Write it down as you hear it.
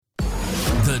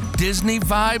Disney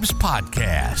Vibes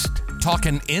Podcast,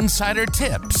 talking insider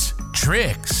tips,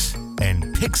 tricks,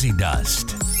 and pixie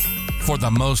dust. For the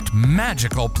most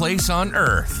magical place on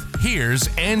Earth, here's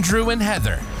Andrew and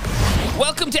Heather.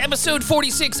 Welcome to episode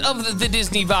 46 of the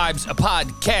Disney Vibes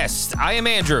Podcast. I am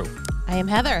Andrew. I am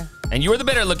Heather. And you are the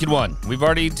better looking one. We've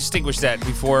already distinguished that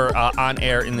before on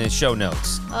air in the show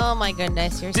notes. Oh my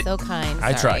goodness, you're so kind.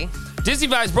 I try. Disney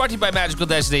Vibes brought to you by Magical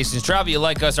Destinations Travel. You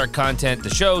like us, our content, the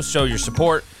show, show your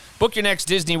support. Book your next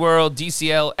Disney World,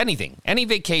 DCL, anything, any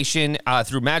vacation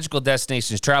through Magical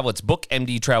Destinations Travel. It's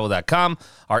bookmdtravel.com.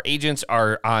 Our agents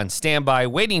are on standby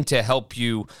waiting to help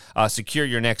you secure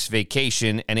your next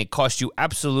vacation, and it costs you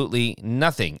absolutely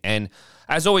nothing. And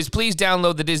as always, please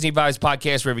download the Disney Vibes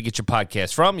Podcast wherever you get your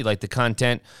podcast from. You like the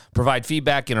content, provide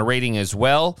feedback and a rating as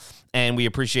well, and we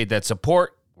appreciate that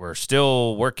support. We're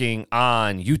still working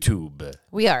on YouTube.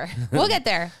 We are. We'll get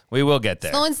there. We will get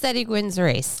there. Slow and steady wins the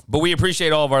race. But we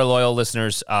appreciate all of our loyal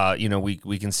listeners.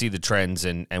 We can see the trends,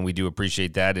 and we do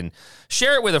appreciate that. And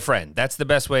share it with a friend. That's the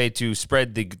best way to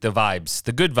spread the vibes,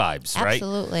 the good vibes, right?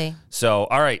 Absolutely. So,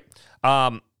 all right.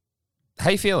 How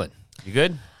you feeling? You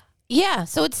good? Yeah.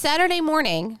 So it's Saturday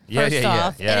morning, first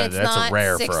off. Yeah, and it's that's not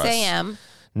rare 6 for us. a.m.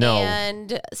 No.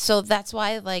 And so that's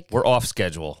why, we're off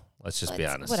schedule. Let's just be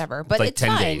honest. Whatever. But it's 10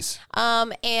 fine. days.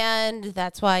 And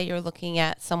that's why you're looking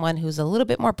at someone who's a little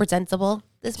bit more presentable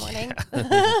this morning. So,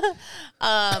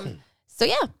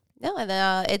 yeah. No,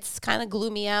 and it's kind of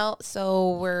gloomy out.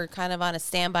 So we're kind of on a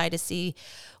standby to see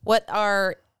what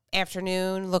our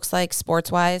afternoon looks like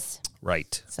sports-wise.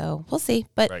 Right. So we'll see.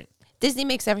 But right. Disney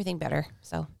makes everything better.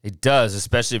 So it does,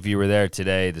 especially if you were there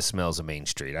today. The smells of Main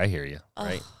Street. I hear you.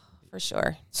 Right. For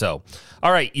sure. So,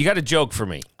 all right, you got a joke for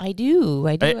me. I do.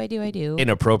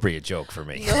 Inappropriate joke for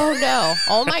me. No.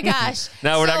 Oh, my gosh.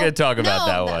 No, we're not going to talk about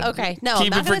that one. Okay. No, Keep I'm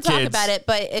it not going for to talk kids. about it.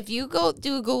 But if you go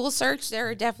do a Google search, there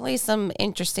are definitely some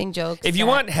interesting jokes. If you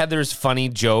want Heather's funny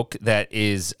joke that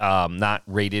is not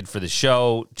rated for the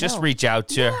show, just reach out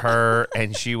to her,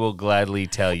 and she will gladly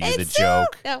tell you the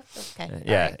joke. No, okay.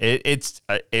 Yeah,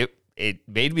 right. It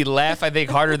made me laugh, I think,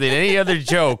 harder than any other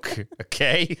joke.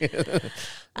 Okay?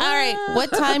 All right.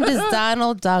 What time does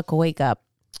Donald Duck wake up?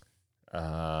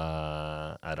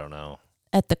 I don't know.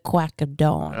 At the quack of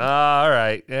dawn. All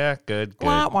right. Yeah, good.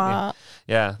 Wah, wah.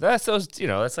 Yeah, that's those.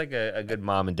 That's like a good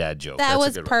mom and dad joke. That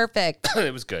was perfect.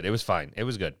 It was good. It was fine. It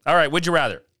was good. All right. Would you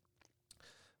rather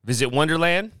visit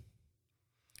Wonderland?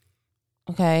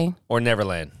 Okay. Or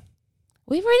Neverland?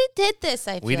 We already did this,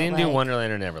 I feel We didn't do like.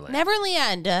 Wonderland or Neverland.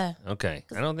 Neverland. Okay.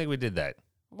 I don't think we did that.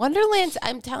 Wonderland,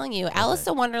 I'm telling you, Alice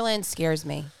in Wonderland scares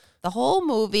me. The whole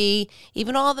movie,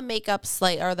 even all the makeups,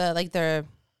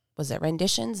 was it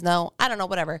renditions? No, I don't know,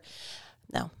 whatever.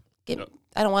 No.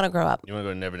 I don't want to grow up. You want to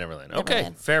go to Neverland. Okay,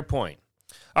 fair point.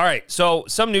 All right, so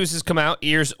some news has come out.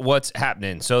 Here's what's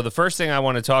happening. So the first thing I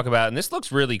want to talk about, and this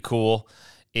looks really cool,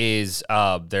 is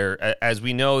as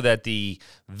we know that the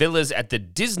villas at the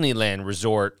Disneyland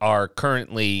Resort are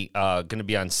currently going to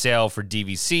be on sale for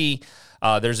DVC.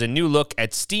 There's a new look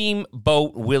at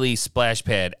Steamboat Willie splash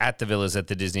pad at the villas at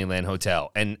the Disneyland Hotel.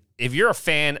 And if you're a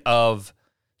fan of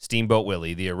Steamboat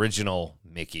Willie, the original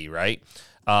Mickey, right?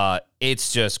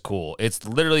 It's just cool. It's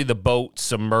literally the boat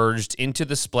submerged into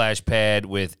the splash pad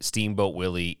with Steamboat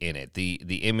Willie in it. The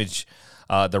image,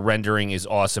 the rendering is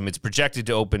awesome. It's projected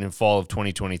to open in fall of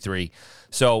 2023.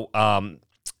 So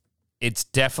it's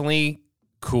definitely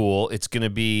cool. It's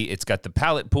got the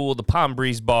pallet pool, the Palm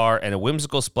Breeze bar, and a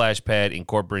whimsical splash pad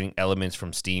incorporating elements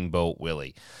from Steamboat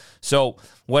Willie. So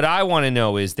what I want to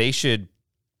know is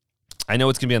I know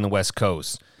it's going to be on the West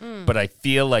Coast, but I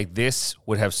feel like this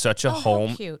would have such a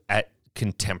home at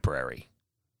Contemporary.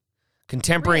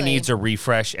 Contemporary needs a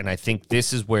refresh, and I think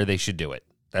this is where they should do it.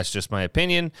 That's just my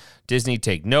opinion. Disney,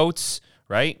 take notes,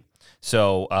 right?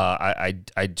 So I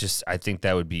think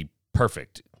that would be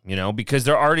perfect. Because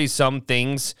there are already some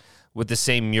things with the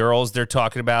same murals they're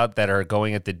talking about that are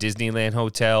going at the Disneyland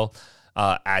Hotel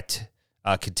at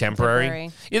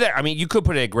Contemporary. Yeah, I mean, you could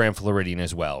put it at Grand Floridian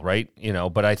as well, right?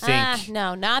 But I think...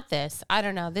 no, not this. I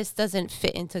don't know. This doesn't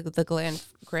fit into the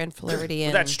Grand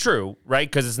Floridian. That's true, right?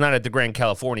 Because it's not at the Grand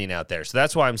Californian out there. So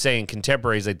that's why I'm saying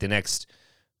Contemporary is like the next...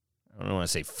 I don't want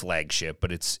to say flagship,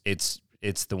 but it's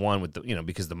the one with the,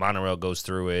 because the monorail goes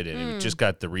through it and it just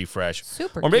got the refresh.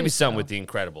 Super or maybe cute, some though. with the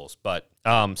Incredibles. But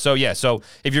so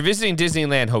if you're visiting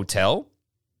Disneyland Hotel,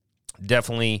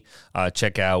 definitely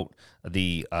check out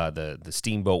the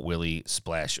Steamboat Willie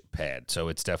splash pad. So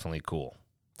it's definitely cool.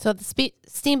 So the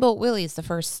Steamboat Willie is the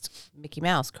first Mickey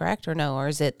Mouse, correct? Or no? Or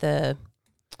is it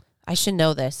I should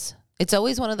know this. It's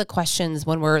always one of the questions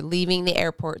when we're leaving the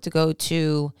airport to go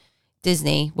to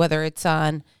Disney, whether it's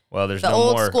on Well, there's the no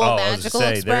old more. school I was Magical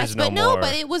gonna say, Express. there's no But no, more.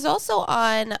 but it was also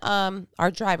on. Our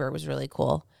driver was really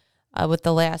cool. With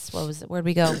the last, what was it? Where'd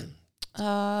we go?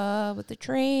 With the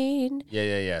train.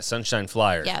 Yeah. Sunshine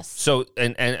Flyer. Yes. So,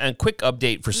 and quick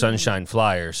update for Sunshine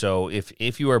Flyer. So,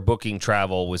 if you are booking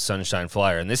travel with Sunshine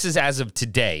Flyer, and this is as of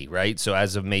today, right? So,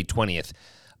 as of May 20th,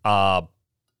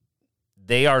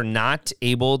 they are not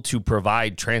able to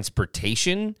provide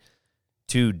transportation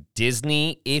to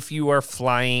Disney if you are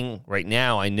flying right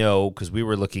now. I know because we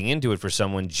were looking into it for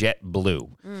someone, JetBlue.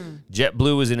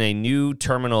 JetBlue is in a new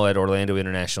terminal at Orlando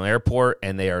International Airport,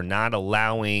 and they are not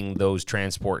allowing those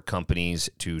transport companies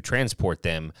to transport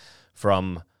them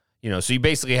from, so you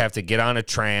basically have to get on a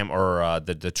tram or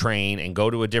the train and go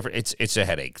to a different, it's a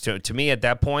headache. So to me at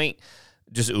that point,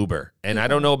 just Uber. And I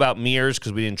don't know about Mears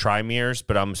because we didn't try Mears,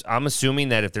 but I'm assuming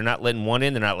that if they're not letting one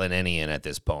in, they're not letting any in at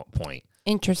this point.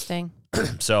 Interesting.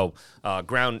 So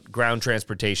ground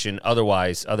transportation,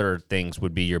 otherwise other things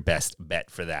would be your best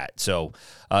bet for that. So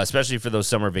especially for those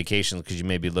summer vacations, because you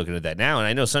may be looking at that now. And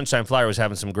I know Sunshine Flyer was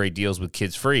having some great deals with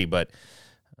kids free, but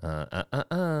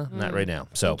not right now.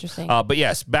 So, Interesting. But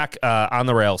yes, back on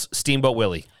the rails, Steamboat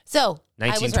Willie. So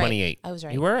 1928. I was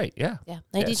right. You were right. Yeah. Yeah.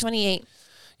 1928.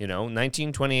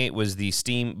 1928 was the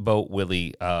Steamboat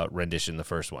Willie rendition, the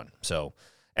first one. So,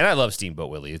 and I love Steamboat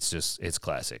Willie. It's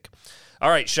classic. All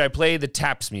right, should I play the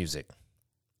Taps music?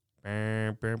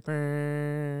 Star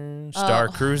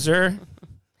Cruiser,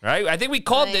 right? I think we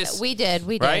called this. We did.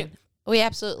 Right? We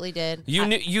absolutely did. You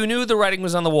knew the writing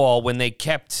was on the wall when they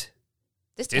kept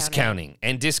discounting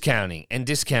and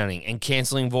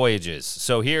canceling voyages.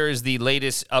 So here is the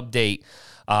latest update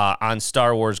on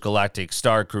Star Wars Galactic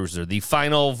Star Cruiser. The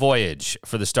final voyage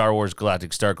for the Star Wars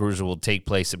Galactic Star Cruiser will take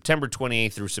place September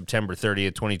 28th through September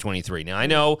 30th, 2023. Now, I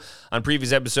know on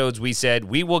previous episodes we said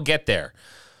we will get there.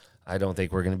 I don't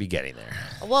think we're going to be getting there.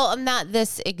 Well, not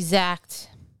this exact.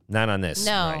 Not on this.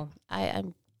 No. Right.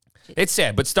 I'm. It's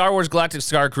sad, but Star Wars Galactic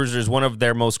Star Cruiser is one of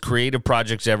their most creative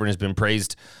projects ever and has been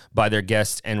praised by their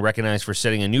guests and recognized for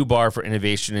setting a new bar for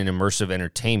innovation and immersive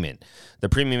entertainment. The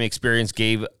premium experience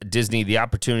gave Disney the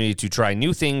opportunity to try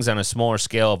new things on a smaller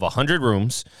scale of 100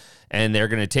 rooms, and they're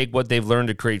going to take what they've learned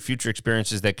to create future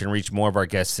experiences that can reach more of our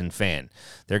guests and fans.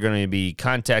 They're going to be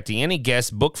contacting any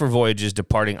guests booked for voyages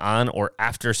departing on or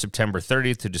after September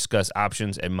 30th to discuss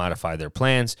options and modify their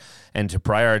plans. And to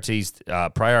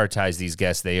prioritize these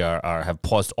guests, they have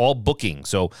paused all booking.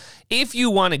 So if you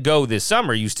want to go this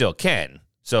summer, you still can.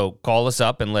 So call us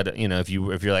up and if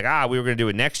you're like, we were going to do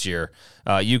it next year,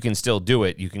 you can still do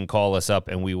it. You can call us up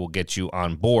and we will get you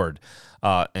on board.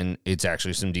 And it's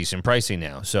actually some decent pricing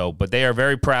now. So, but they are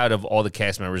very proud of all the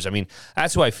cast members. I mean,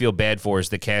 that's who I feel bad for is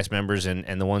the cast members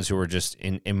and the ones who are just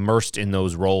immersed in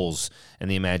those roles and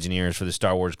the Imagineers for the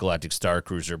Star Wars Galactic Star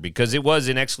Cruiser, because it was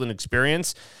an excellent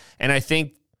experience. And I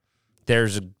think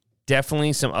there's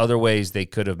definitely some other ways they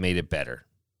could have made it better.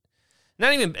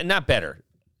 Not better.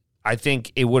 I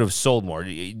think it would have sold more.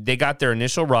 They got their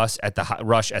initial rush at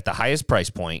the highest price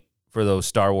point for those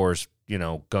Star Wars,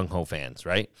 gung-ho fans,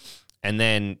 right? And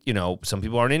then, some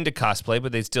people aren't into cosplay,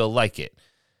 but they still like it.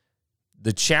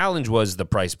 The challenge was the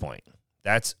price point.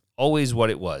 That's always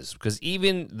what it was. Because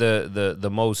even the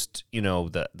most,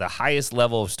 the highest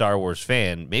level of Star Wars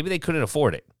fan, maybe they couldn't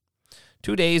afford it.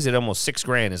 2 days at almost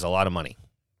 $6,000 is a lot of money.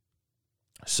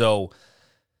 So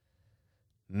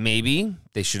maybe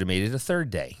they should have made it a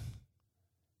third day.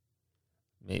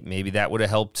 Maybe that would have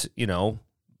helped,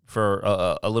 for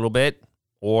a little bit,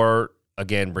 or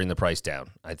again, bring the price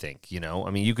down, I think, I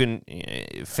mean, you can,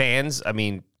 fans, I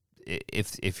mean,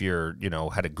 if you're,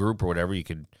 had a group or whatever, you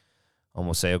could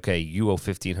almost say, okay, you owe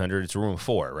 $1,500, it's a room of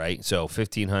 4, right? So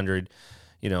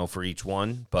 $1,500, for each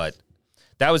one, but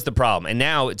that was the problem. And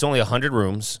now it's only 100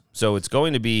 rooms, so it's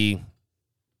going to be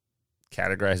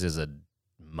categorized as a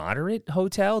moderate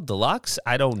hotel, deluxe.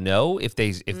 I don't know if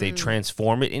they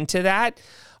transform it into that.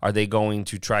 Are they going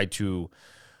to try to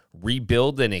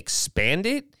rebuild and expand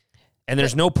it? And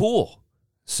there's no pool.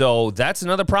 So that's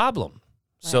another problem.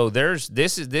 Right. So this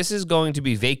is going to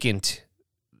be vacant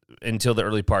until the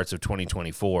early parts of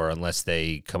 2024 unless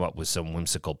they come up with some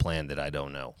whimsical plan that I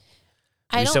don't know.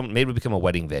 Maybe it'll become a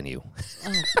wedding venue.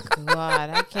 Oh God,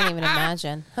 I can't even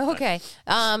imagine. Okay.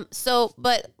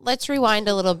 But let's rewind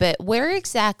a little bit. Where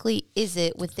exactly is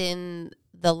it within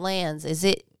the lands? Is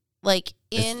it like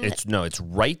in it's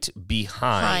right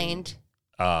behind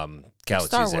Galaxy's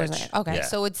Star Wars Edge. Land. Okay, yeah.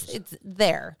 So it's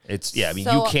there.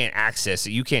 You can't access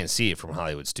it. You can't see it from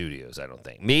Hollywood Studios, I don't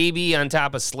think. Maybe on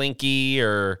top of Slinky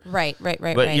or Right.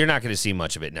 But you're not going to see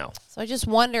much of it, no. So I just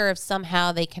wonder if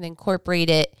somehow they can incorporate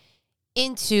it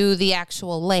into the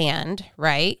actual land,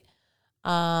 right?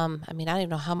 I mean, I don't even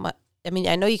know how much. I mean,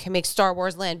 I know you can make Star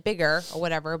Wars Land bigger or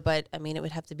whatever, but I mean, it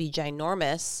would have to be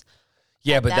ginormous.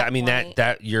 Yeah, but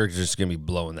that you're just going to be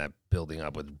blowing that building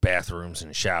up with bathrooms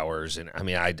and showers, and I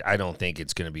mean, I don't think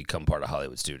it's going to become part of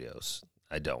Hollywood Studios.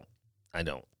 I don't.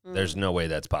 There's no way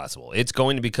that's possible. It's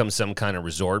going to become some kind of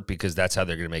resort because that's how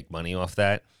they're going to make money off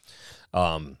that.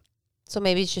 So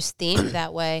maybe it's just themed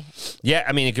that way. Yeah,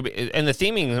 I mean, it could be, and the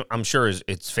theming, I'm sure,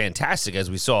 it's fantastic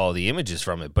as we saw all the images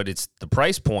from it. But it's the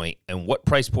price point, and what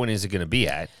price point is it going to be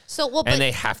at? And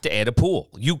they have to add a pool.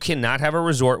 You cannot have a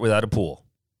resort without a pool.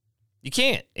 You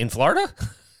can't in Florida.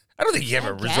 I don't think you have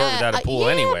a resort without a pool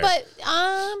anywhere. But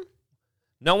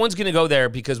no one's going to go there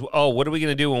because what are we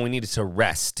going to do when we need to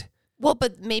rest? Well,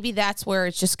 but maybe that's where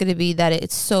it's just going to be that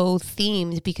it's so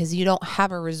themed because you don't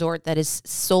have a resort that is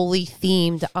solely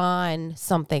themed on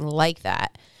something like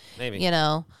that. Maybe. You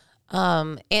know?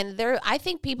 And I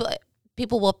think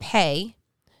people will pay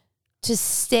to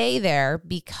stay there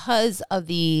because of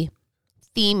the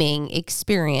theming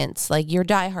experience. Like you're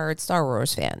diehard Star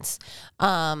Wars fans.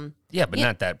 Yeah, but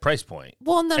not that price point.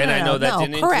 Well, no, I know that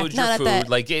didn't include your food. That.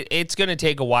 Like it's going to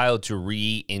take a while to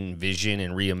re-envision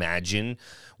and reimagine,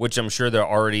 which I'm sure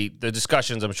the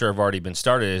discussions I'm sure have already been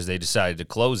started as they decided to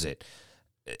close it.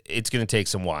 It's going to take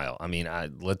some while. I mean,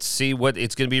 let's see what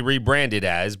it's going to be rebranded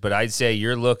as, but I'd say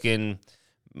you're looking,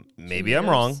 maybe I'm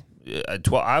wrong,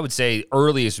 I would say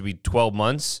earliest would be 12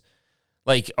 months.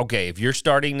 Like, okay, if you're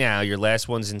starting now, your last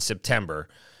one's in September,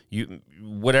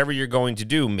 whatever you're going to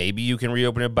do, maybe you can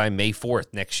reopen it by May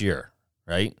 4th next year,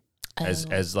 right?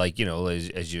 As like, you know,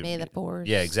 as you... May the 4th.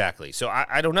 Yeah, exactly. So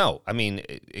I don't know. I mean,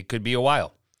 it could be a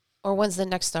while. Or when's the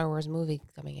next Star Wars movie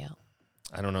coming out?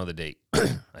 I don't know the date.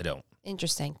 I don't.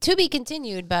 Interesting. To be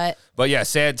continued, but yeah,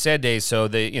 sad days. So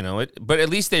they, you know, but at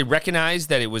least they recognized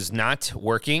that it was not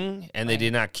working, and they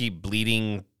did not keep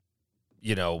bleeding,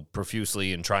 you know,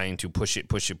 profusely and trying to push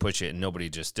it, and nobody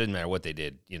just didn't matter what they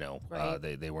did. You know,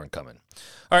 they weren't coming.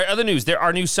 All right, other news: there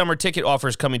are new summer ticket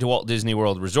offers coming to Walt Disney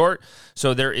World Resort.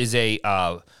 So there is a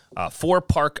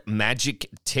 4-park magic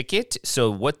ticket. So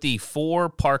what the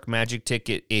 4-park magic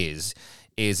ticket is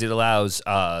it allows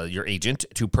your agent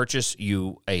to purchase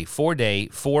you a 4-day,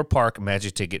 4-park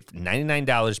magic ticket,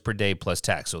 $99 per day plus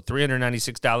tax. So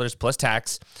 $396 plus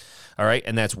tax. All right,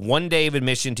 and that's 1 day of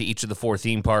admission to each of the 4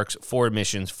 theme parks, 4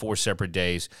 admissions, 4 separate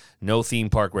days. No theme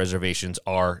park reservations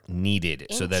are needed.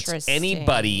 So that's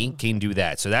anybody can do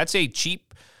that. So that's a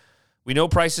cheap. We know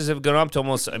prices have gone up to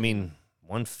almost,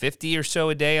 $150 or so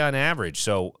a day on average.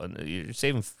 So you're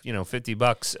saving,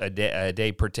 $50 a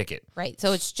day per ticket. Right.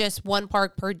 So it's just 1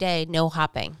 park per day, no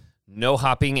hopping. No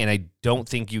hopping, and I don't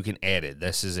think you can add it.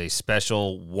 This is a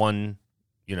special one.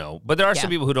 But there are some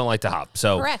people who don't like to hop.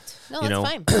 So correct. No,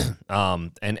 that's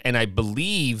fine. And I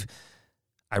believe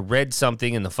I read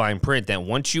something in the fine print that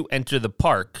once you enter the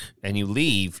park and you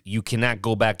leave, you cannot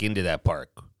go back into that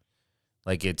park.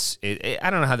 Like I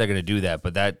don't know how they're going to do that,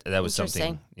 but that was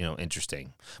something,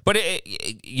 interesting. But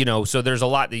so there's a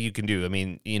lot that you can do. I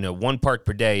mean, 1 park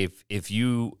per day. If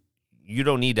you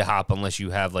don't need to hop unless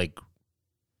you have like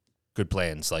good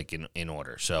plans, like in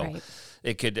order. So. Right.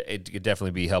 It could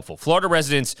definitely be helpful. Florida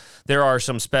residents, there are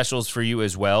some specials for you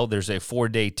as well. There's a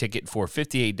 4-day ticket for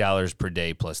 $58 per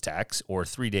day plus tax, or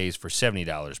 3 days for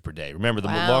 $70 per day. Remember,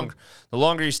 the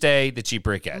longer you stay, the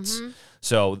cheaper it gets. Mm-hmm.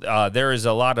 So there is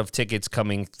a lot of tickets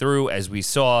coming through, as we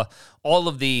saw all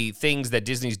of the things that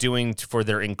Disney's doing for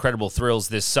their incredible thrills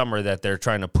this summer that they're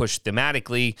trying to push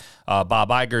thematically. Bob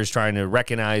Iger is trying to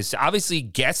recognize, obviously,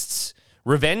 guests.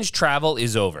 Revenge travel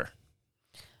is over.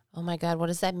 Oh, my God. What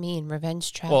does that mean,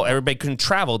 revenge travel? Well, everybody couldn't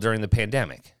travel during the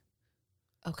pandemic.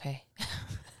 Okay.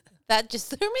 That just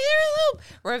threw me there a loop.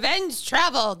 Revenge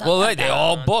travel. They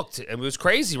all booked. It was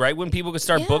crazy, right? When people could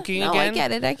start booking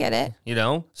again. I get it.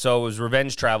 So it was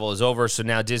revenge travel is over. So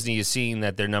now Disney is seeing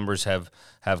that their numbers have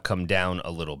come down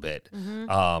a little bit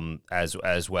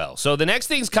as well. So the next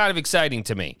thing's kind of exciting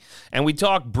to me. And we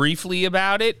talked briefly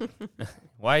about it.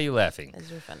 Why are you laughing? Because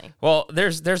you're funny. Well,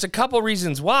 there's a couple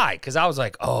reasons why. Because I was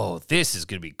like, oh, this is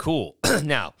going to be cool.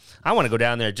 Now, I want to go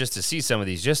down there just to see some of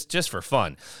these, just for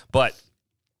fun. But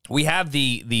we have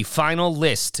the final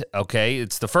list, okay?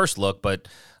 It's the first look, but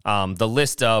the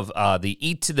list of the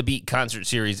Eat to the Beat concert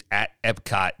series at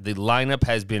Epcot. The lineup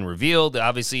has been revealed.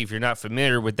 Obviously, if you're not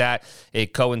familiar with that,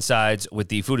 it coincides with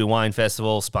the Food and Wine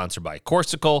Festival sponsored by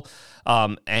Corsical.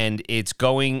 And it's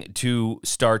going to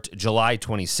start July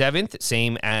 27th,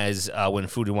 same as when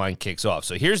Food and Wine kicks off.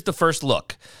 So here's the first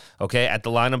look, okay, at the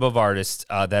lineup of artists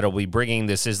that'll be bringing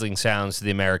the sizzling sounds to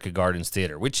the America Gardens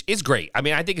Theater, which is great. I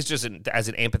mean, I think it's just as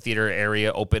an amphitheater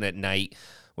area open at night.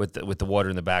 with the water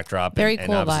in the backdrop. Very and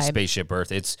cool obviously vibe. Spaceship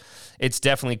Earth. It's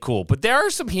definitely cool. But there are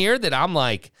some here that I'm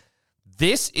like,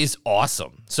 this is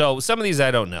awesome. So some of these I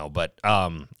don't know, but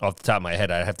off the top of my head,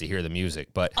 I'd have to hear the music.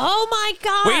 But Oh my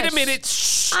gosh. wait a minute.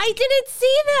 Shh. I didn't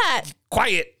see that.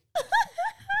 Quiet.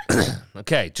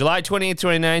 Okay, July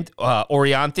 28th, 29th,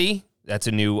 Orianthi. That's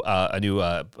a new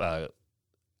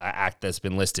act that's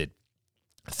been listed.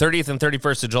 30th and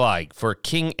 31st of July for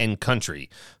King and Country.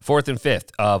 4th and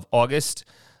 5th of August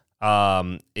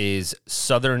is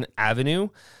Southern Avenue.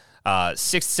 6th,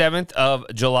 7th of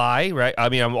July, right? I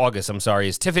mean, August, I'm sorry,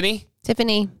 is Tiffany.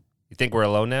 Tiffany. You think we're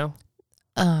alone now?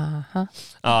 11th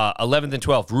 11th and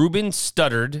 12th, Ruben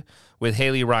Studdard with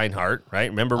Haley Reinhart, right?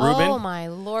 Remember Ruben? Oh, my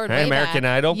Lord. Right? Way American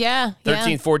back. Idol. Yeah.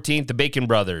 13th, 14th, the Bacon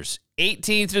Brothers.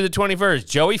 18th through the 21st,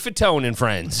 Joey Fatone and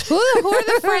Friends. Who are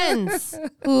the friends?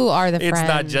 Who are the friends? It's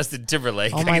not Justin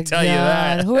Timberlake, Oh I my can tell you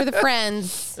God. that. Who are the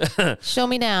friends? Show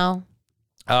me now.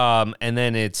 And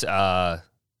then it's Aaron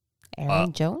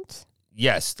Jones?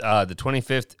 yes, the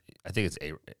 25th. I think it's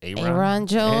Aaron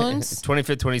Jones.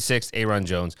 25th, 26th, Aaron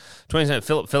Jones. 27th,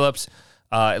 Philip Phillips.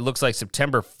 It looks like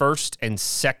September 1st and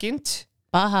 2nd.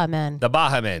 Baha Men. The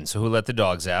Baha Men, so who let the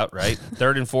dogs out, right?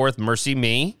 3rd and 4th, Mercy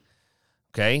Me.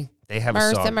 Okay, they have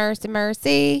a song.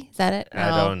 Mercy. Is that it? I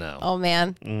No. don't know. Oh,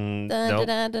 man.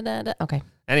 Nope. Okay.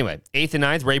 Anyway, 8th and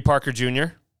 9th, Ray Parker Jr.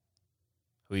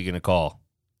 Who are you going to call?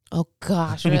 Oh,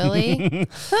 gosh, really?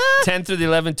 10th through the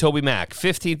 11th, Toby Mac.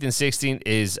 15th and 16th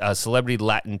is Celebrity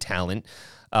Latin Talent.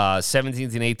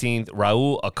 17th and 18th,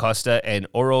 Raul Acosta and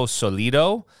Oro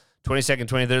Solido. 22nd,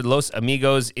 23rd, Los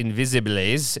Amigos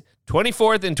Invisibles.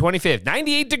 24th and 25th,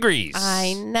 98 degrees.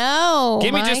 I know.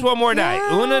 Give me just one more night.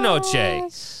 Una gosh.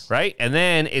 noche. Right? And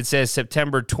then it says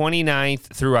September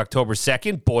 29th through October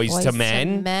 2nd, Boys to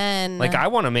Men. Like, I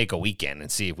want to make a weekend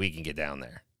and see if we can get down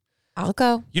there. I'll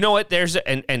go. You know what?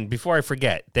 And before I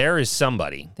forget, there is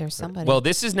somebody. There's somebody. Well,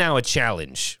 this is now a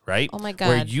challenge, right? Oh, my God.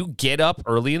 Where you get up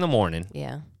early in the morning,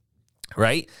 Yeah.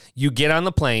 right? You get on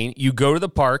the plane, you go to the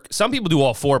park. Some people do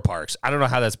all 4 parks. I don't know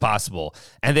how that's possible.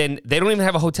 And then they don't even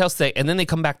have a hotel stay, and then they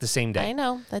come back the same day. I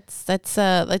know. That's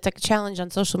like a challenge on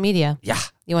social media. Yeah.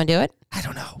 You want to do it? I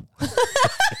don't know.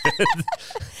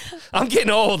 I'm getting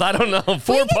old. I don't know.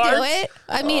 4 We can parks? do it.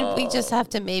 I mean, we just have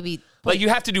to maybe. Like, you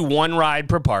have to do 1 ride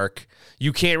per park.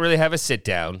 You can't really have a sit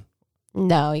down.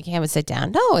 No, you can't have a sit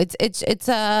down. No, it's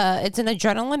an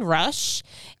adrenaline rush,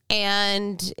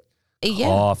 and yeah,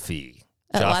 Coffee.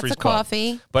 lots Joffrey's of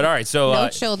coffee. But all right, so No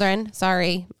children.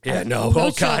 Sorry. yeah, no. No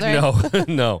Oh God,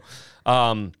 children. no,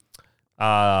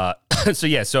 no. So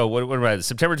yeah, so what about it?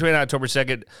 September 29th, October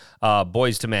 2nd,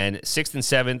 Boys to Men. 6th and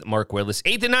 7th, Mark Willis.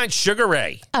 8th and 9th, Sugar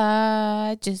Ray.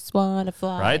 I just want to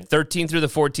fly. Right. 13th through the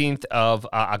 14th of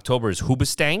October is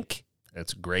Hoobastank.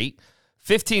 That's great.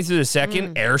 15th through the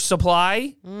 2nd, Air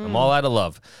Supply. I'm all out of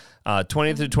love.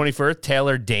 20th through the 21st,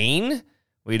 Taylor Dane.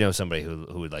 We know somebody who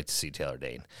would like to see Taylor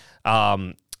Dane.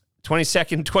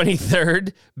 22nd,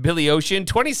 23rd, Billy Ocean.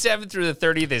 27th through the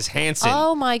 30th is Hanson.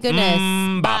 Oh my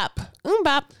goodness. Bop.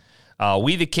 Bop.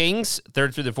 We the Kings,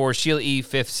 3rd through the 4th, Sheila E.,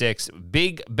 5th, 6th,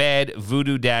 Big Bad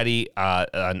Voodoo Daddy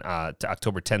on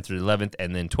October 10th through the 11th,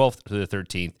 and then 12th through the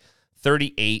 13th,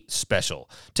 38 Special.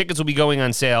 Tickets will be going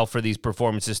on sale for these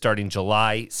performances starting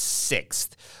July 6th,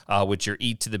 with your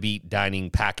Eat to the Beat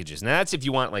dining packages. Now, that's if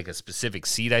you want like a specific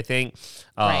seat, I think.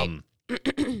 Right.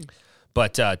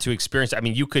 But to experience, I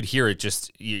mean, you could hear it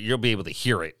just, you'll be able to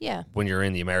hear it Yeah. when you're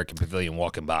in the American Pavilion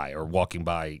walking by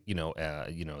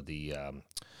the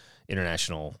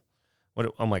international,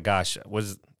 oh my gosh,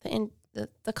 In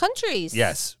the countries.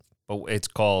 yes, but it's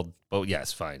called,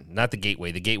 yes, fine. Not the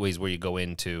Gateway. The Gateway is where you go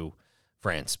into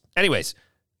France. Anyways,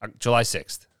 July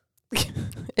 6th.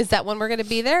 Is that when we're going to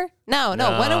be there? No. When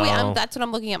are we? That's what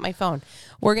I'm looking at my phone.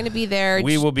 We're going to be there.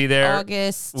 We will be there.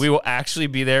 August. We will actually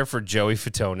be there for Joey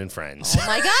Fatone and Friends. Oh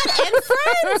my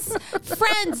God. And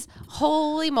friends.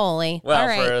 Holy moly. Well, All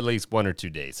right. for at least 1 or 2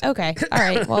 days. Okay. All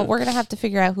right. Well, we're going to have to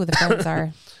figure out who the friends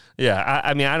are. Yeah,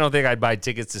 I mean, I don't think I'd buy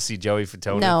tickets to see Joey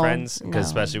Fatone No, and Friends, no.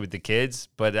 especially with the kids.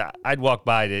 But I'd walk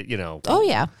by to, Oh,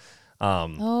 yeah.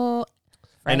 And the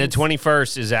Friends.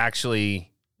 21st is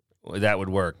actually, that would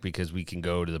work because we can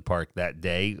go to the park that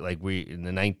day. Like in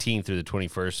the 19th through the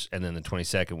 21st, and then the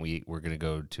 22nd, we're going to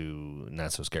go to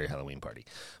Not So Scary Halloween Party.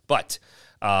 But,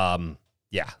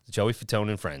 yeah, Joey Fatone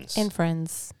and Friends. And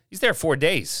friends. He's there 4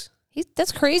 days.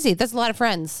 That's crazy. That's a lot of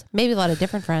friends. Maybe a lot of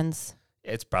different friends.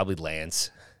 It's probably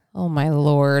Lance. Oh, my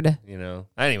Lord.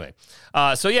 Anyway,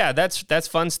 so yeah, that's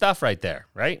fun stuff right there,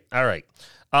 right? All right.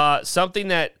 Something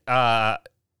that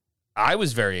I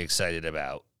was very excited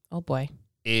about Oh, boy.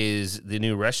 is the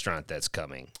new restaurant that's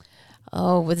coming.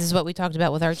 Oh, this is what we talked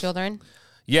about with our children?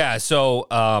 Yeah, so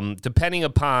depending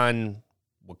upon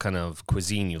what kind of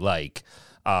cuisine you like,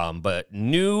 but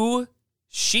new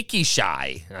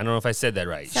Shikisai, I don't know if I said that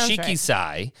right. Sounds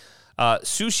Shikisai,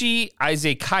 sushi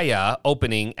izakaya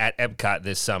opening at Epcot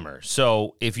this summer.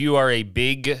 So if you are a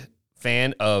big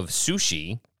fan of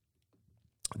sushi,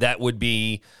 that would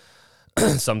be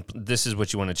this is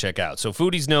what you want to check out. So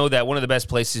foodies know that one of the best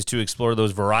places to explore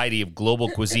those variety of global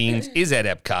cuisines is at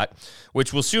Epcot,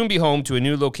 which will soon be home to a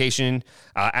new location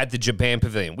at the Japan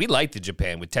Pavilion. We like the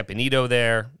Japan with Teppanyaki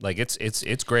there. Like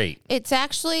it's great. It's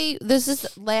actually, this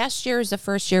is last year is the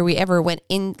first year we ever went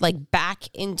in, like back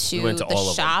into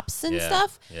the shops and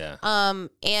stuff. Yeah. And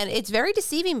it's very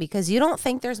deceiving because you don't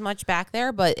think there's much back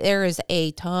there, but there is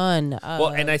a ton. Well,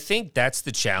 and I think that's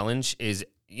the challenge is,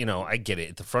 I get it.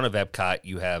 At the front of Epcot,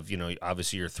 you have,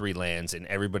 obviously your three lands, and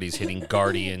everybody's hitting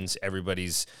Guardians.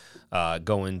 Everybody's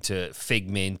going to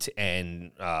Figment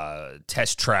and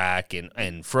Test Track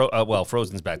and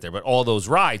Frozen's back there, but all those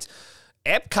rides.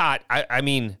 Epcot, I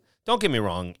mean, don't get me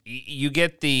wrong. You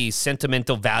get the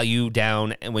sentimental value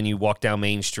down when you walk down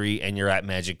Main Street and you're at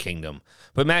Magic Kingdom.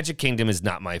 But Magic Kingdom is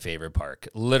not my favorite park.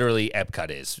 Literally,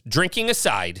 Epcot is. Drinking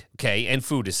aside, okay, and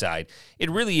food aside, it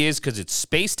really is because it's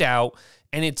spaced out.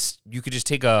 And you could just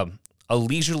take a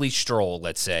leisurely stroll,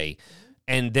 let's say,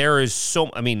 and there is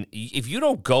if you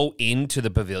don't go into the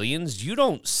pavilions, you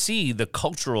don't see the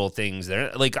cultural things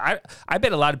there. Like, I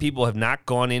bet a lot of people have not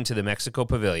gone into the Mexico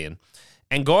Pavilion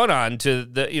and gone on to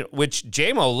which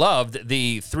JMO loved,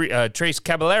 the Tres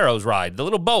Caballeros ride, the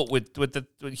little boat with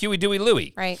Huey, Dewey,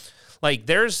 Louie. Right. Like,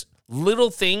 there's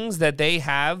little things that they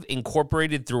have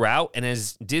incorporated throughout, and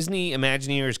as Disney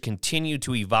Imagineers continue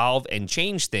to evolve and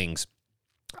change things,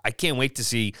 I can't wait to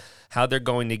see how they're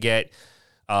going to get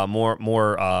more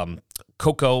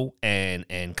Coco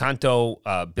and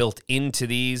Kanto built into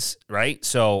these, right?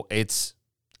 So it's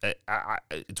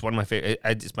one of my favorite.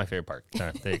 It's my favorite park.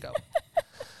 There you go.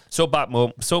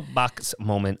 Soapbox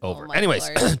moment over. Anyways,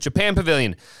 Japan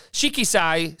Pavilion.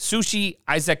 Shikisai Sushi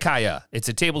Izakaya. It's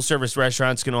a table service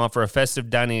restaurant. It's going to offer a festive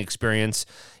dining experience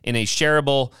in a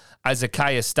shareable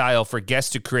izakaya style for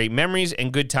guests to create memories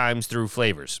and good times through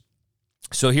flavors.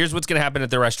 So here's what's going to happen at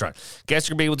the restaurant. Guests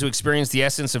are going to be able to experience the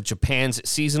essence of Japan's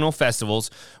seasonal festivals,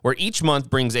 where each month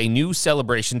brings a new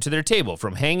celebration to their table,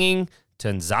 from hanging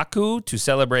Tanzaku to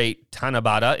celebrate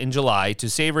Tanabata in July to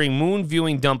savoring moon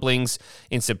viewing dumplings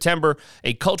in September.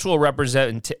 A cultural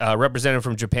representative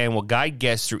from Japan will guide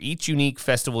guests through each unique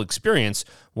festival experience,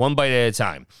 one bite at a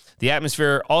time. The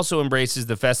atmosphere also embraces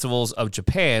the festivals of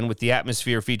Japan, with the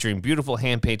atmosphere featuring beautiful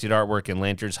hand-painted artwork and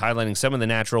lanterns, highlighting some of the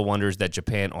natural wonders that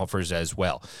Japan offers as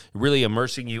well, really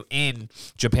immersing you in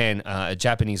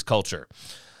Japanese culture.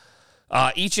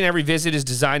 Each and every visit is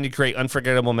designed to create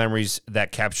unforgettable memories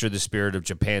that capture the spirit of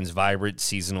Japan's vibrant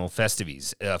seasonal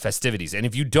festivities. And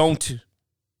if you don't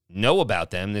know about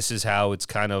them, this is how it's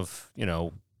kind of,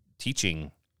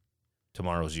 teaching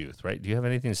tomorrow's youth, right? Do you have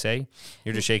anything to say?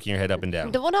 You're just shaking your head up and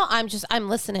down. Well, no, I'm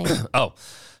listening. Oh,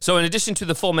 so in addition to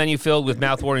the full menu filled with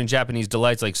mouth-watering Japanese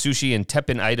delights like sushi and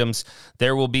teppanyaki items,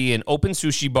 there will be an open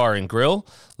sushi bar and grill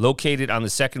located on the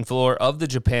second floor of the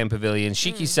Japan Pavilion.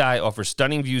 Shikisai offers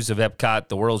stunning views of Epcot,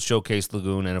 the World Showcase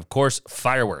Lagoon, and of course,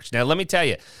 fireworks. Now, let me tell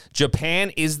you,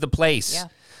 Japan is the place. Yeah.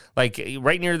 Like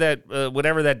right near that,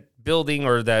 whatever that building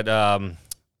or that...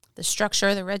 the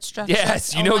structure, the red structure.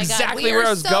 Yes, you know exactly where I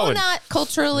was going. We are so not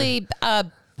culturally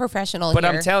professional but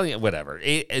here. I'm telling you, whatever.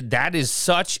 That is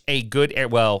such a good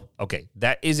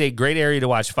that is a great area to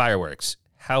watch fireworks.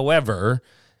 However,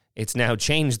 it's now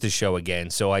changed the show again,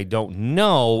 so I don't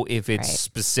know if it's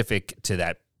specific to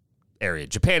that area.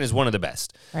 Japan is one of the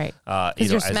best. Right.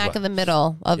 Because you're smack in the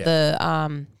middle of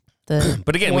the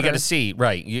But again, water. we got to see,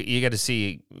 right. You got to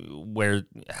see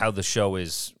how the show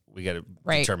is. We got to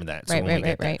determine that. So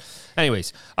right.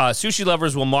 Anyways, sushi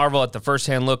lovers will marvel at the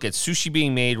first-hand look at sushi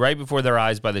being made right before their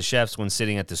eyes by the chefs when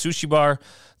sitting at the sushi bar.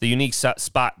 The unique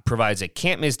spot provides a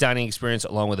can't-miss dining experience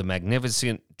along with a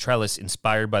magnificent trellis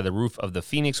inspired by the roof of the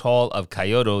Phoenix Hall of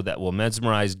Kyoto that will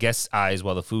mesmerize guests' eyes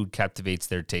while the food captivates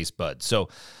their taste buds. So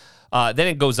then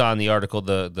it goes on, the article,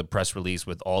 the press release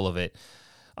with all of it.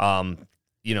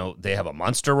 They have a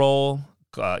monster roll.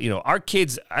 Our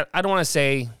kids, I don't want to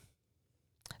say...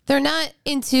 They're not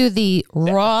into the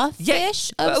raw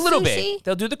fish of a little sushi. bit.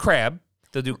 They'll do the crab.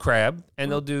 They'll do crab,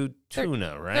 and they'll do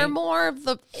tuna, right? They're more of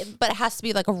but it has to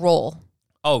be like a roll.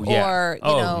 Oh, yeah. Or,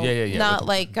 yeah. not with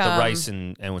like... the rice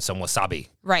and with some wasabi.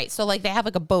 Right. So, like, they have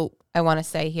like a boat, I want to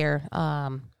say here,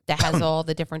 that has all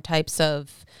the different types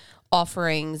of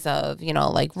offerings of,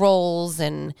 like rolls,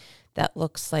 and that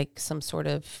looks like some sort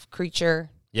of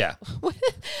creature. Yeah.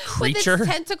 Creature? With its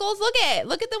tentacles. Look at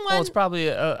the one. Well, it's probably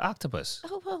an octopus.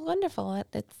 Oh, well, wonderful.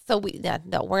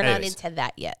 We're not into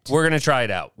that yet. We're going to try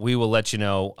it out. We will let you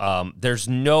know. There's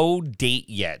no date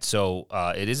yet. So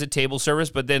it is a table service,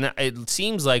 but then it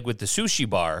seems like with the sushi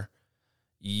bar,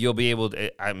 you'll be able to,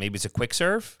 maybe it's a quick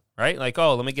serve, right? Like,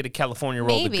 oh, let me get a California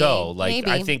roll to go. Like,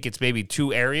 I think it's maybe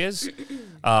 2 areas.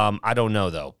 I don't know,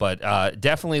 though. But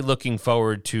definitely looking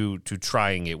forward to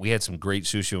trying it. We had some great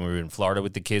sushi when we were in Florida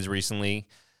with the kids recently.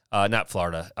 Not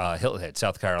Florida, Hilton Head,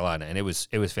 South Carolina. And it was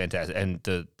fantastic. And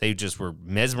they just were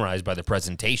mesmerized by the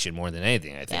presentation more than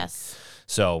anything, I think. Yes.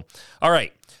 So, all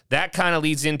right. That kind of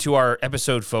leads into our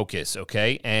episode focus,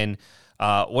 okay? And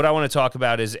what I want to talk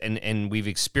about is, and we've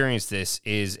experienced this,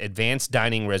 is advanced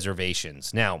dining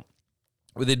reservations. Now,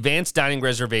 with advanced dining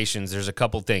reservations, there's a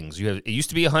couple things. It used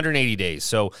to be 180 days.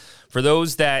 So for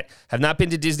those that have not been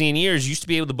to Disney in years, you used to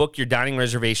be able to book your dining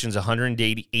reservations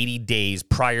 180 days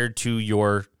prior to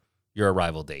your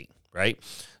arrival date, right?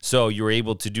 So you were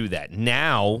able to do that.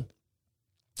 Now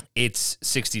it's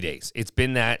 60 days. It's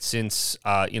been that since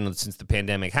the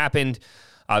pandemic happened.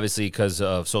 Obviously, because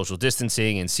of social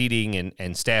distancing and seating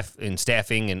and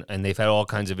staffing, and they've had all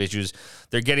kinds of issues.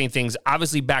 They're getting things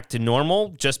obviously back to normal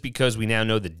just because we now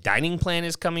know the dining plan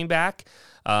is coming back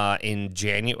in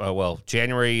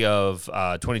January of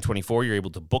 2024. You're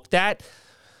able to book that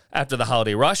after the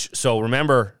holiday rush. So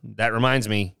remember, that reminds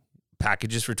me,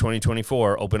 packages for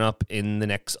 2024 open up in the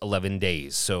next 11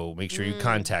 days. So make sure you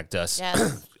contact us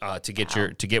to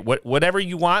get whatever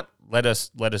you want. Let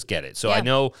us get it. So I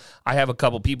know I have a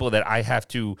couple people that I have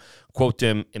to quote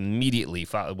them immediately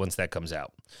once that comes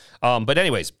out. But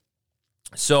anyways,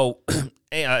 so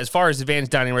as far as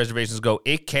advanced dining reservations go,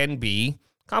 it can be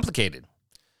complicated.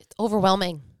 It's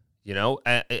overwhelming.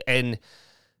 And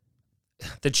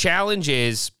the challenge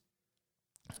is,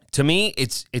 to me,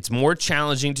 it's more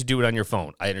challenging to do it on your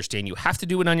phone. I understand you have to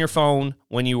do it on your phone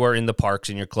when you are in the parks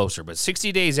and you're closer. But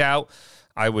 60 days out,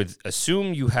 I would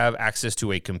assume you have access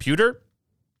to a computer,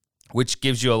 which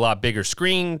gives you a lot bigger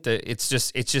screen. It's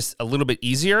just a little bit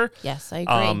easier. Yes, I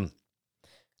agree.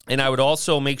 And I would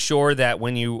also make sure that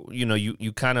when you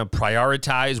kind of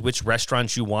prioritize which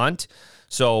restaurants you want.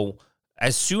 So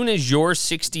as soon as your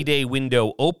 60-day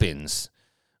window opens,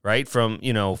 right, from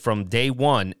day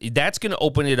one, that's going to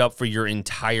open it up for your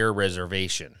entire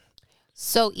reservation.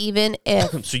 So even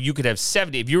if... So you could have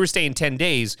 70. If you were staying 10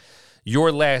 days,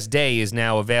 your last day is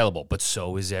now available, but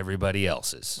so is everybody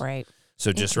else's. Right.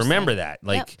 So just remember that.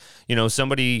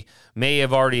 Somebody may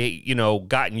have already,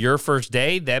 gotten your first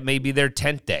day. That may be their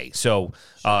 10th day. So,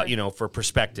 for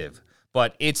perspective.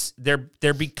 But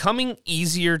they're becoming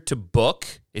easier to book.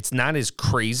 It's not as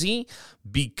crazy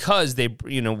because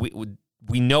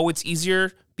we know it's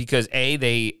easier because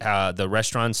the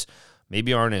restaurants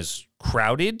maybe aren't as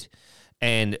crowded,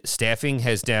 and staffing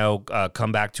has now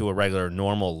come back to a regular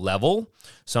normal level.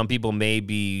 Some people may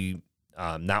be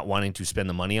not wanting to spend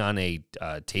the money on a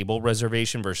table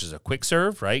reservation versus a quick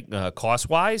serve, right? Cost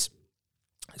wise.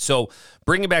 So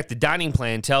bringing back the dining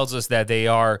plan tells us that they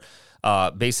are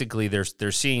basically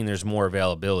they're seeing there's more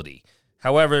availability.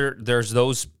 However, there's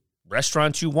those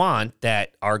restaurants you want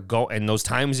that are and those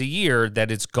times a year that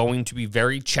it's going to be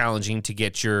very challenging to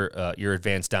get your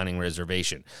advanced dining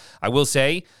reservation. I will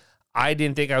say, I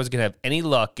didn't think I was going to have any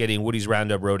luck getting Woody's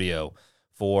Roundup Rodeo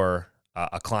for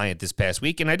a client this past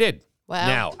week, and I did. Wow.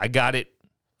 Now, I got it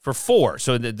for 4,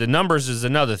 so the numbers is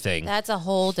another thing. That's a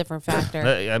whole different factor.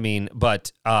 And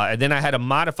then I had to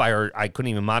modify, or I couldn't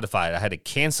even modify it. I had to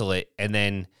cancel it, and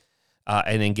then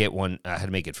get one. I had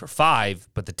to make it for 5,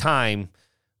 but the time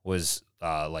was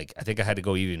I think I had to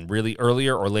go even really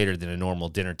earlier or later than a normal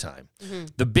dinner time. Mm-hmm.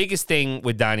 The biggest thing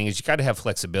with dining is you got to have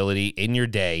flexibility in your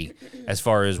day as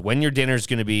far as when your dinner is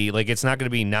going to be. Like, it's not going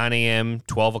to be 9 a.m.,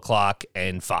 12 o'clock,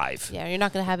 and 5. Yeah, you're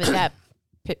not going to have it that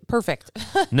perfect.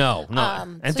 No.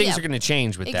 And things are going to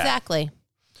change with that. Exactly.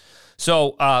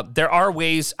 So there are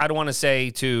ways, I don't want to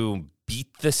say to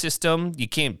beat the system. You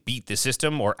can't beat the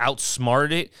system or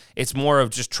outsmart it. It's more of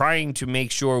just trying to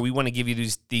make sure we want to give you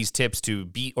these tips to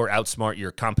beat or outsmart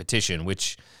your competition,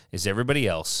 which is everybody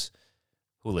else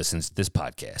who listens to this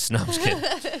podcast. No, I'm just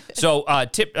kidding. So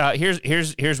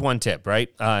here's one tip, right?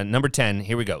 Number 10,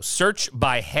 here we go. Search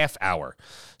by half hour.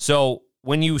 So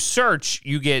when you search,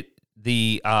 you get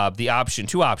the option,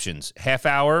 2 options. Half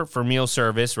hour for meal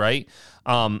service, right?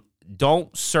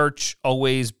 Don't search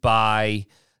always by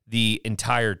the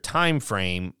entire time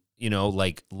frame,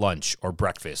 like lunch or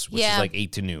breakfast, which is like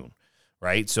 8 to noon,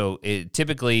 right? So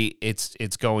typically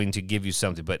it's going to give you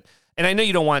something. But And I know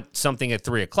you don't want something at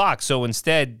 3 o'clock, so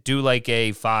instead do like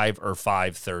a 5 or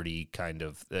 5:30 kind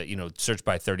of, search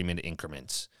by 30-minute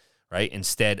increments, right?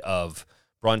 Instead of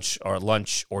brunch or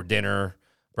lunch or dinner,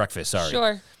 breakfast, sorry.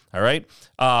 Sure. All right?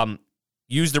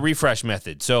 Use the refresh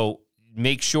method. So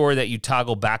make sure that you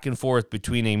toggle back and forth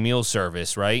between a meal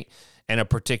service, right, and a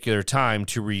particular time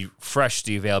to refresh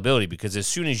the availability, because as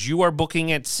soon as you are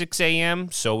booking at 6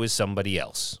 a.m., so is somebody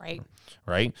else.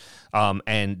 Right?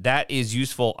 And that is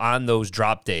useful on those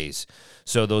drop days.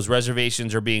 So those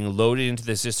reservations are being loaded into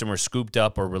the system or scooped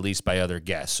up or released by other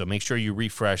guests. So make sure you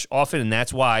refresh often, and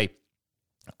that's why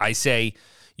I say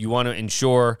you want to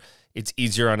ensure it's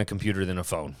easier on a computer than a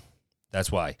phone.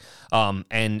 That's why.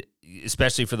 And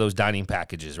especially for those dining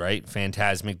packages, right?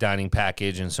 Phantasmic dining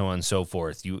package and so on and so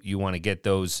forth. You want to get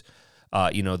those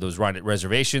those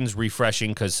reservations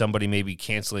refreshing, because somebody may be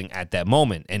canceling at that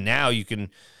moment. And now you can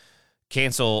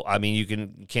cancel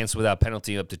without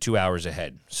penalty up to 2 hours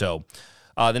ahead. So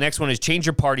the next one is change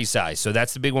your party size. So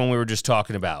that's the big one we were just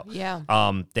talking about. Yeah.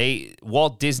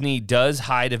 Walt Disney does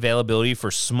hide availability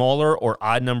for smaller or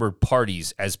odd numbered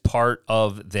parties as part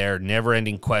of their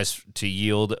never-ending quest to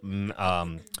yield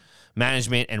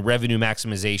management and revenue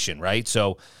maximization, right?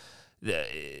 So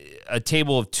a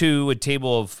table of 2, a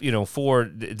table of 4,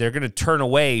 they're going to turn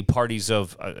away parties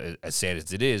of, as sad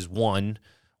as it is, 1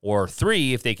 or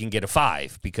 3 if they can get a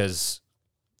 5, because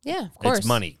of course, it's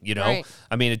money, Right.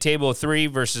 I mean, a table of 3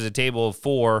 versus a table of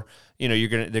 4, they're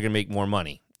gonna make more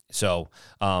money. So,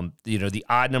 the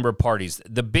odd number of parties.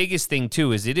 The biggest thing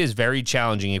too is it is very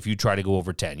challenging if you try to go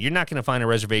over 10. You're not going to find a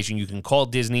reservation. You can call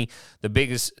Disney. The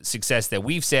biggest success that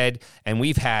we've said and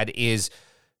we've had is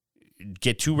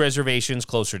get 2 reservations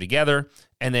closer together,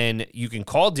 and then you can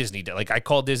call Disney. Like I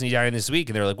called Disney Dining this week,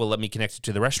 and they're like, "Well, let me connect you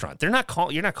to the restaurant." You're not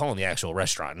calling the actual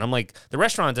restaurant, and I'm like, the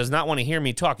restaurant does not want to hear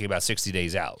me talking about 60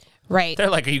 days out. Right.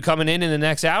 They're like, "Are you coming in the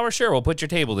next hour?" Sure, we'll put your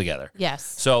table together. Yes.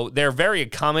 So they're very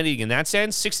accommodating in that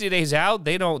sense. 60 days out,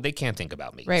 they can't think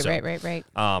about me. Right. So, Right.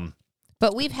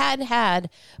 But we've had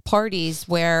parties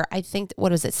where I think,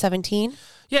 what was it, 17?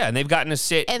 Yeah, and they've gotten to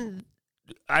sit. And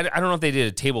I don't know if they did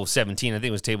a table of 17. I think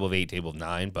it was table of 8, table of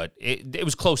 9, but it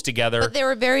was close together. But they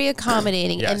were very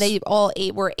accommodating, Yes. and they all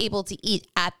were able to eat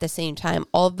at the same time,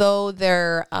 although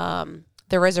their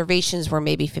reservations were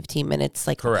maybe 15 minutes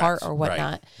Correct. apart or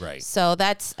whatnot. Right. So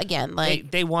that's, again,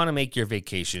 they want to make your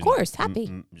vacation. Of course,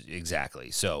 happy.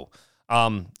 Exactly. So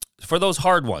for those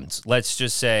hard ones, let's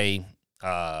just say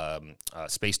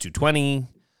Space 220,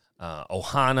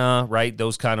 Ohana, right?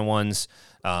 Those kind of ones.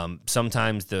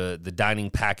 Sometimes the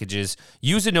dining packages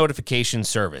use a notification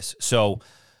service. So,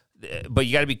 but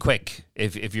you got to be quick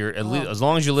if you're as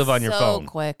long as you live on your phone,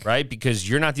 quick. right? Because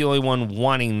you're not the only one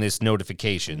wanting this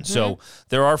notification. So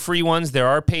there are free ones, there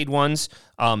are paid ones.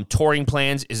 Touring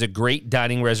Plans is a great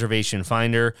dining reservation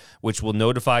finder, which will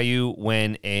notify you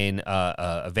when an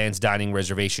advanced dining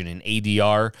reservation, an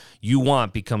ADR you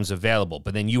want, becomes available.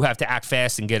 But then you have to act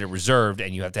fast and get it reserved,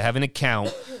 and you have to have an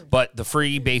account. But the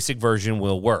free basic version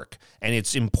will work, and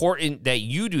it's important that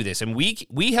you do this. And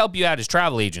we help you out as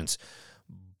travel agents.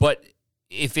 But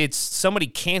if it's somebody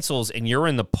cancels and you're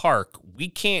in the park, we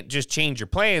can't just change your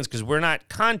plans because we're not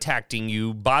contacting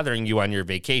you, bothering you on your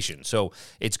vacation. So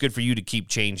it's good for you to keep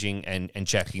changing and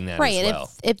checking that as well.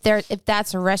 And if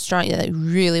that's a restaurant that you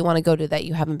really want to go to that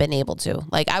you haven't been able to,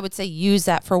 I would say use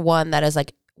that for one that is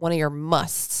one of your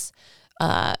musts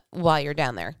while you're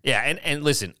down there. Yeah, and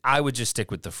listen, I would just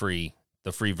stick with the free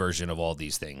version of all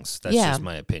these things. That's just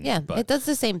my opinion. Yeah, but it does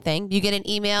the same thing. You get an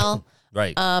email.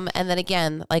 Right. And then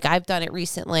again, I've done it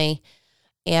recently,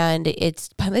 and it's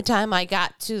by the time I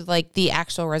got to the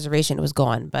actual reservation, it was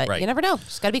gone. But you never know.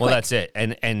 Just gotta be quick. Well, that's it.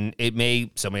 And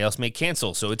somebody else may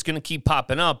cancel, so it's gonna keep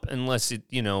popping up until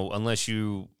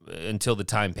the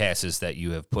time passes that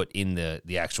you have put in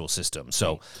the actual system.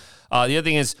 So. The other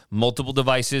thing is multiple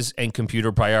devices and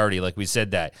computer priority. Like we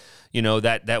said that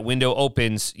window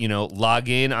opens, log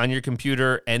in on your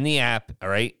computer and the app, all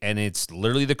right? And it's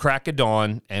literally the crack of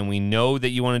dawn, and we know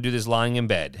that you want to do this lying in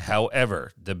bed.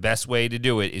 However, the best way to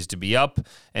do it is to be up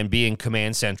and be in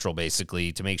Command Central,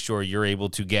 basically, to make sure you're able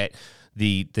to get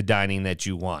the dining that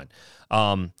you want.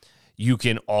 You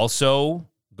can also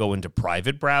go into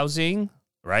private browsing,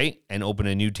 right? And open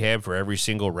a new tab for every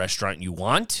single restaurant you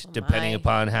want, depending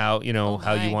upon how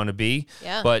you want to be.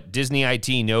 Yeah. But Disney IT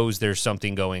knows there's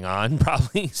something going on,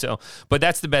 probably. So, but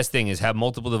that's the best thing, is have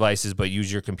multiple devices, but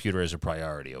use your computer as a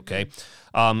priority, okay?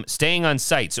 Staying on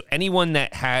site. So anyone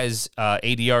that has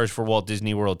ADRs for Walt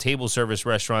Disney World table service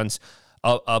restaurants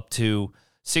up to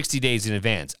 60 days in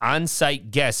advance. On-site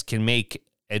guests can make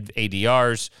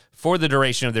ADRs for the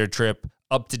duration of their trip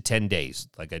up to 10 days,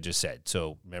 like I just said.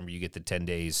 So remember, you get the 10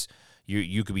 days.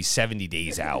 You could be 70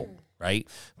 days out, right?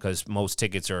 Because most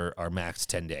tickets are max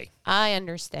 10 day. I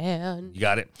understand. You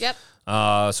got it? Yep.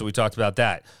 So we talked about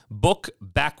that. Book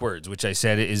backwards, which I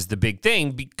said is the big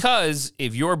thing, because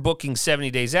if you're booking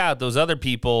 70 days out, those other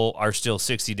people are still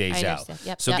 60 days out.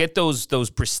 Yep, so get those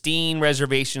pristine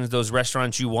reservations, those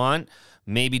restaurants you want,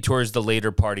 maybe towards the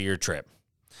later part of your trip,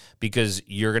 because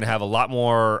you're going to have a lot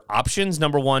more options.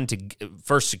 Number one, to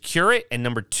first secure it, and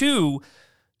number two,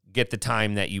 get the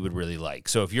time that you would really like.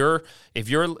 So if you're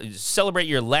celebrate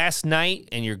your last night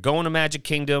and you're going to Magic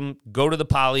Kingdom, go to the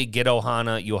Poly, get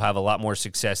Ohana. You'll have a lot more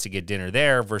success to get dinner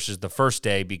there versus the first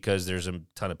day, because there's a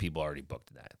ton of people already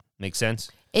booked that. Make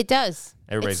sense? It does.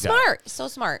 Everybody's it's got smart. it. So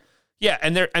smart. Yeah,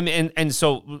 and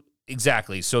so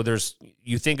exactly. So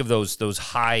you think of those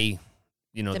high,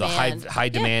 Demand. the high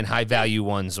demand, high value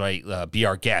ones, right? Be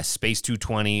Our Guest, Space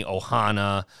 220,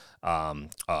 Ohana.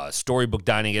 Storybook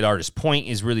dining at Artist Point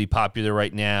is really popular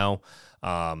right now.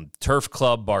 Turf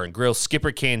Club Bar and Grill,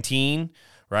 Skipper Canteen,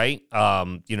 right?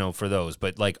 For those,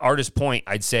 but like Artist Point,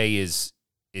 I'd say is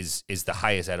the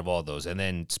highest out of all those, and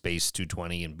then Space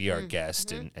 220 and Be Our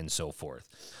Guest and so forth.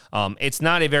 It's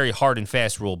not a very hard and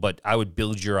fast rule, but I would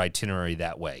build your itinerary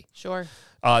that way. Sure.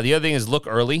 The other thing is look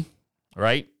early,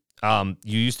 right? You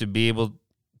used to be able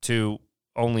to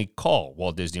only call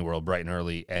Walt Disney World bright and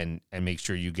early and make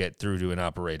sure you get through to an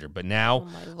operator. But now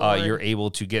you're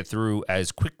able to get through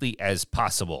as quickly as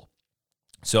possible.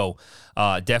 So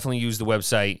definitely use the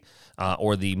website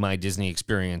or the My Disney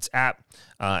Experience app.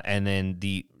 And then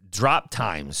the drop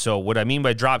times. So what I mean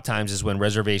by drop times is when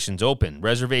reservations open.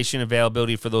 Reservation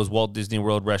availability for those Walt Disney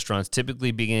World restaurants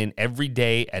typically begin every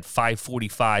day at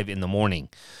 5:45 in the morning.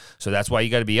 So that's why you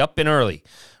got to be up and early,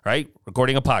 right?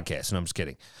 Recording a podcast. No, I'm just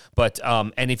kidding. But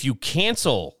and if you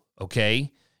cancel,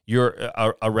 your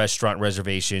a restaurant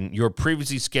reservation, your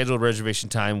previously scheduled reservation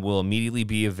time will immediately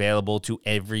be available to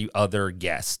every other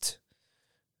guest.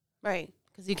 Right,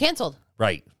 because you canceled.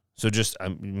 Right. So just I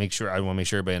want to make sure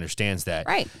everybody understands that.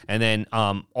 Right. And then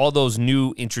all those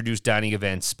new introduced dining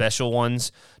events, special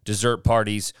ones, dessert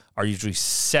parties are usually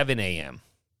 7 a.m.,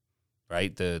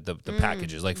 right? The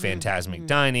packages like Phantasmic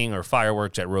Dining or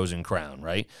fireworks at Rose and Crown,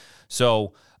 right?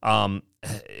 So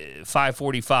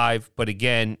 5:45, but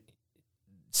again,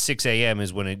 6 a.m.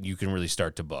 is when you can really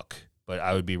start to book. But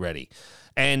I would be ready.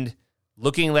 And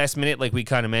looking last minute, like we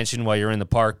kind of mentioned while you're in the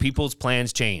park, people's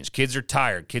plans change. Kids are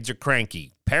tired. Kids are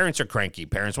cranky. Parents are cranky.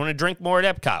 Parents want to drink more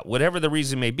at Epcot. Whatever the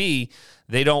reason may be,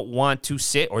 they don't want to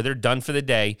sit or they're done for the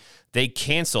day. They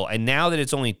cancel. And now that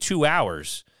it's only 2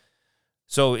 hours,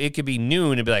 so it could be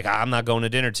noon and be like, I'm not going to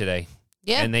dinner today.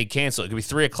 Yeah. And they cancel. It could be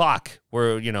 3 o'clock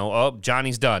where,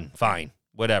 Johnny's done. Fine.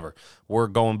 Whatever. We're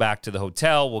going back to the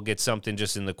hotel. We'll get something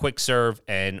just in the quick serve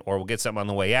or we'll get something on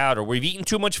the way out, or we've eaten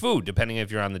too much food, depending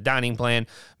if you're on the dining plan.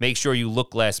 Make sure you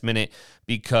look last minute,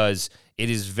 because it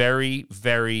is very,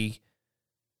 very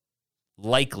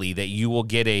likely that you will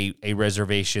get a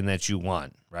reservation that you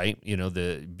want, right?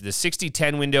 The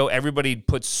 60-10 window, everybody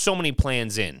puts so many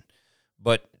plans in.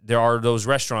 But there are those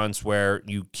restaurants where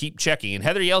you keep checking, and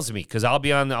Heather yells at me because I'll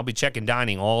be checking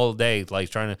dining all day, like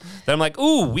trying to. Then I'm like,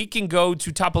 "Ooh, we can go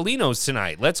to Topolino's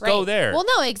tonight. Let's go there." Well,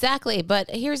 no, exactly.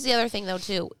 But here's the other thing, though,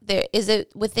 too. Is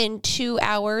it within 2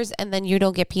 hours, and then you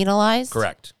don't get penalized?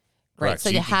 Correct. Right. So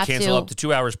you can have cancel to up to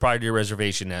 2 hours prior to your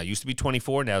reservation. Now it used to be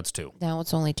 24. Now it's 2. Now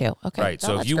it's only 2. Okay. Right.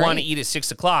 So if you want to eat at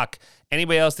 6 o'clock,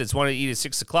 anybody else that's wanted to eat at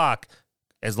 6 o'clock,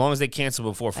 as long as they cancel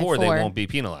before 4, they won't be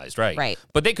penalized, right? Right.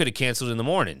 But they could have canceled in the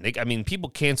morning. People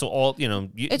cancel all,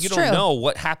 you It's don't true. know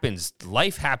what happens.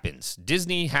 Life happens.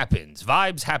 Disney happens.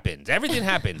 Vibes happens. Everything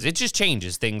happens. It just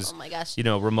changes things, Oh, my gosh.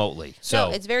 Remotely. So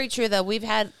No, it's very true, though. We've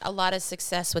had a lot of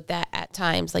success with that at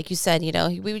times. Like you said,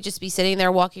 we would just be sitting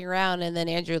there walking around, and then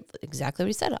Andrew, exactly what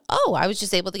he said. Oh, I was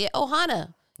just able to get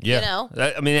Ohana. yeah.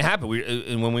 It happened.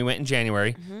 And when we went in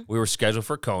January, we were scheduled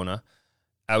for Kona.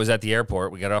 I was at the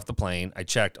airport. We got off the plane. I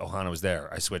checked. Ohana was there.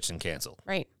 I switched and canceled.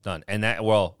 Right. Done. And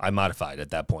I modified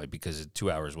at that point because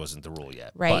 2 hours wasn't the rule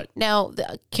yet. Right. But Now,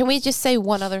 can we just say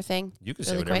one other thing? you can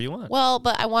say really whatever quick? you want. Well,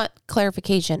 but I want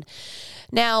clarification.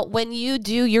 Now, when you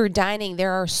do your dining,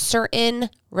 there are certain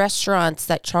restaurants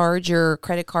that charge your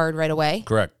credit card right away.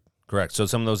 Correct. So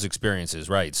some of those experiences,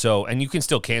 right? So, and you can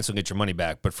still cancel and get your money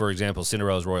back. But for example,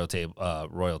 Cinderella's Royal Table,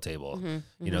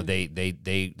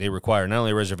 they require not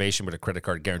only a reservation but a credit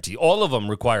card guarantee. All of them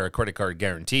require a credit card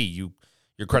guarantee. Your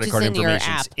credit card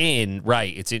information's in,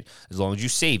 right? It's in as long as you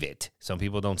save it. Some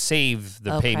people don't save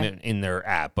the payment in their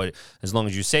app, but as long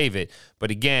as you save it.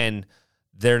 But again,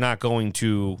 they're not going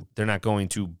to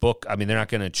book. I mean, they're not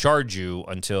going to charge you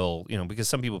until, because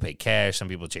some people pay cash, some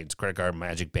people change credit card,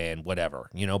 Magic Band, whatever,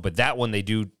 but that one they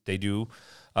do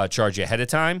charge you ahead of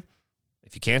time.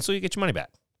 If you cancel, you get your money back.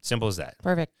 Simple as that.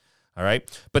 Perfect. All right.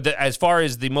 But as far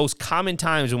as the most common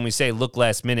times when we say look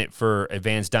last minute for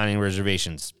advanced dining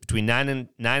reservations, between 9 and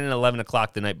 11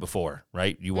 o'clock the night before,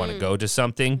 right? You want to go to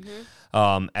something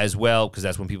as well, because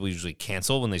that's when people usually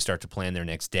cancel, when they start to plan their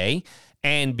next day.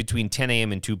 And between 10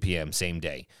 a.m. and 2 p.m. same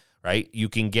day, right? You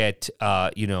can get,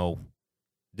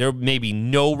 there may be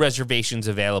no reservations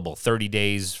available 30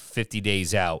 days, 50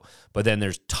 days out, but then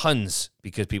there's tons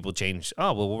because people change.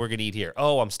 Oh, well, we're going to eat here.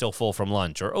 Oh, I'm still full from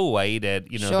lunch. Or, oh, I ate at,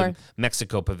 the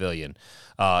Mexico Pavilion.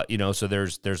 So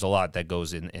there's a lot that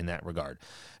goes in that regard.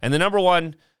 And the number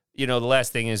one, the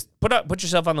last thing is put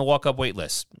yourself on the walk-up wait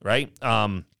list, right?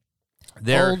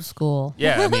 Old school.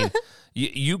 Yeah, I mean,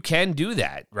 you can do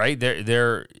that, right?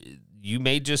 You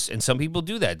may just, and some people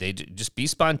do that. They just be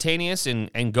spontaneous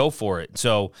and go for it.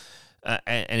 So,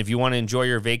 and if you want to enjoy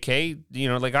your vacay,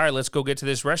 like, all right, let's go get to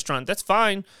this restaurant. That's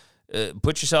fine.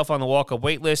 Put yourself on the walk-up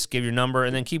wait list, give your number,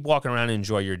 and then keep walking around and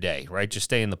enjoy your day, right? Just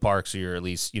stay in the parks, or you're at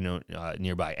least,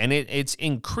 nearby. And it's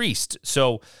increased.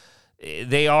 So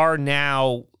they are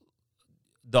now,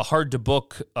 the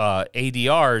hard-to-book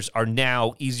ADRs are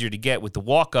now easier to get with the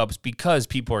walk-ups because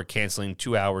people are canceling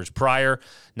 2 hours prior,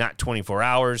 not 24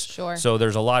 hours. Sure. So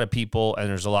there's a lot of people, and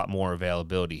there's a lot more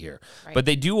availability here. Right. But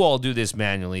they do all do this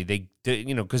manually. They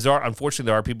because unfortunately,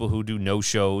 there are people who do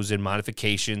no-shows and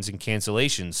modifications and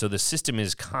cancellations. So the system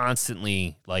is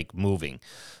constantly, moving.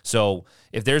 So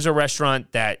if there's a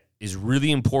restaurant that is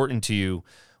really important to you,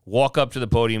 walk up to the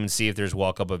podium and see if there's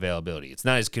walk-up availability. It's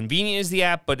not as convenient as the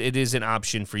app, but it is an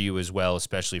option for you as well,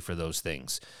 especially for those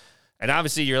things. And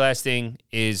obviously, your last thing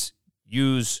is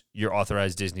use your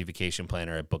authorized Disney vacation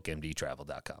planner at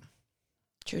bookmdtravel.com.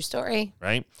 True story.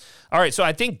 Right? All right, so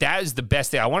I think that is the best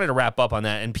thing. I wanted to wrap up on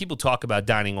that, and people talk about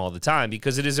dining all the time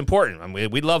because it is important. I mean,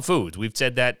 we love food. We've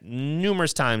said that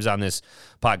numerous times on this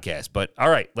podcast. But all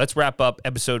right, let's wrap up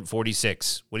episode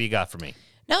 46. What do you got for me?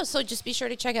 No, so just be sure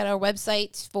to check out our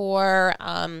website for,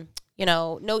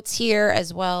 notes here,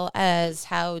 as well as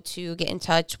how to get in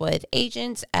touch with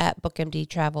agents at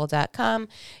bookmdtravel.com.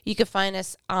 You can find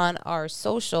us on our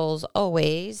socials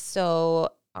always.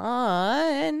 So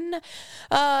on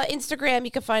Instagram,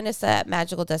 you can find us at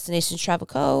Magical Destinations Travel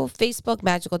Co., Facebook,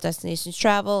 Magical Destinations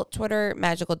Travel, Twitter,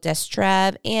 Magical Desk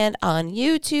Trav, and on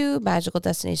YouTube, Magical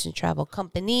Destinations Travel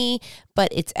Company, but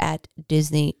it's at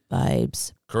Disney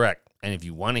Vibes. Correct. And if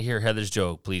you want to hear Heather's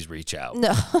joke, please reach out.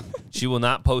 No. She will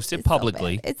not post it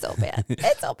publicly. It's so bad.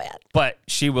 It's so bad. But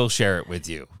she will share it with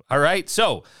you. All right?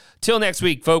 So, till next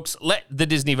week, folks, let the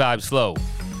Disney vibes flow.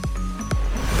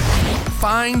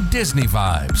 Find Disney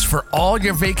Vibes for all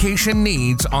your vacation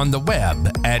needs on the web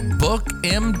at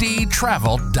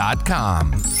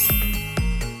bookmdtravel.com.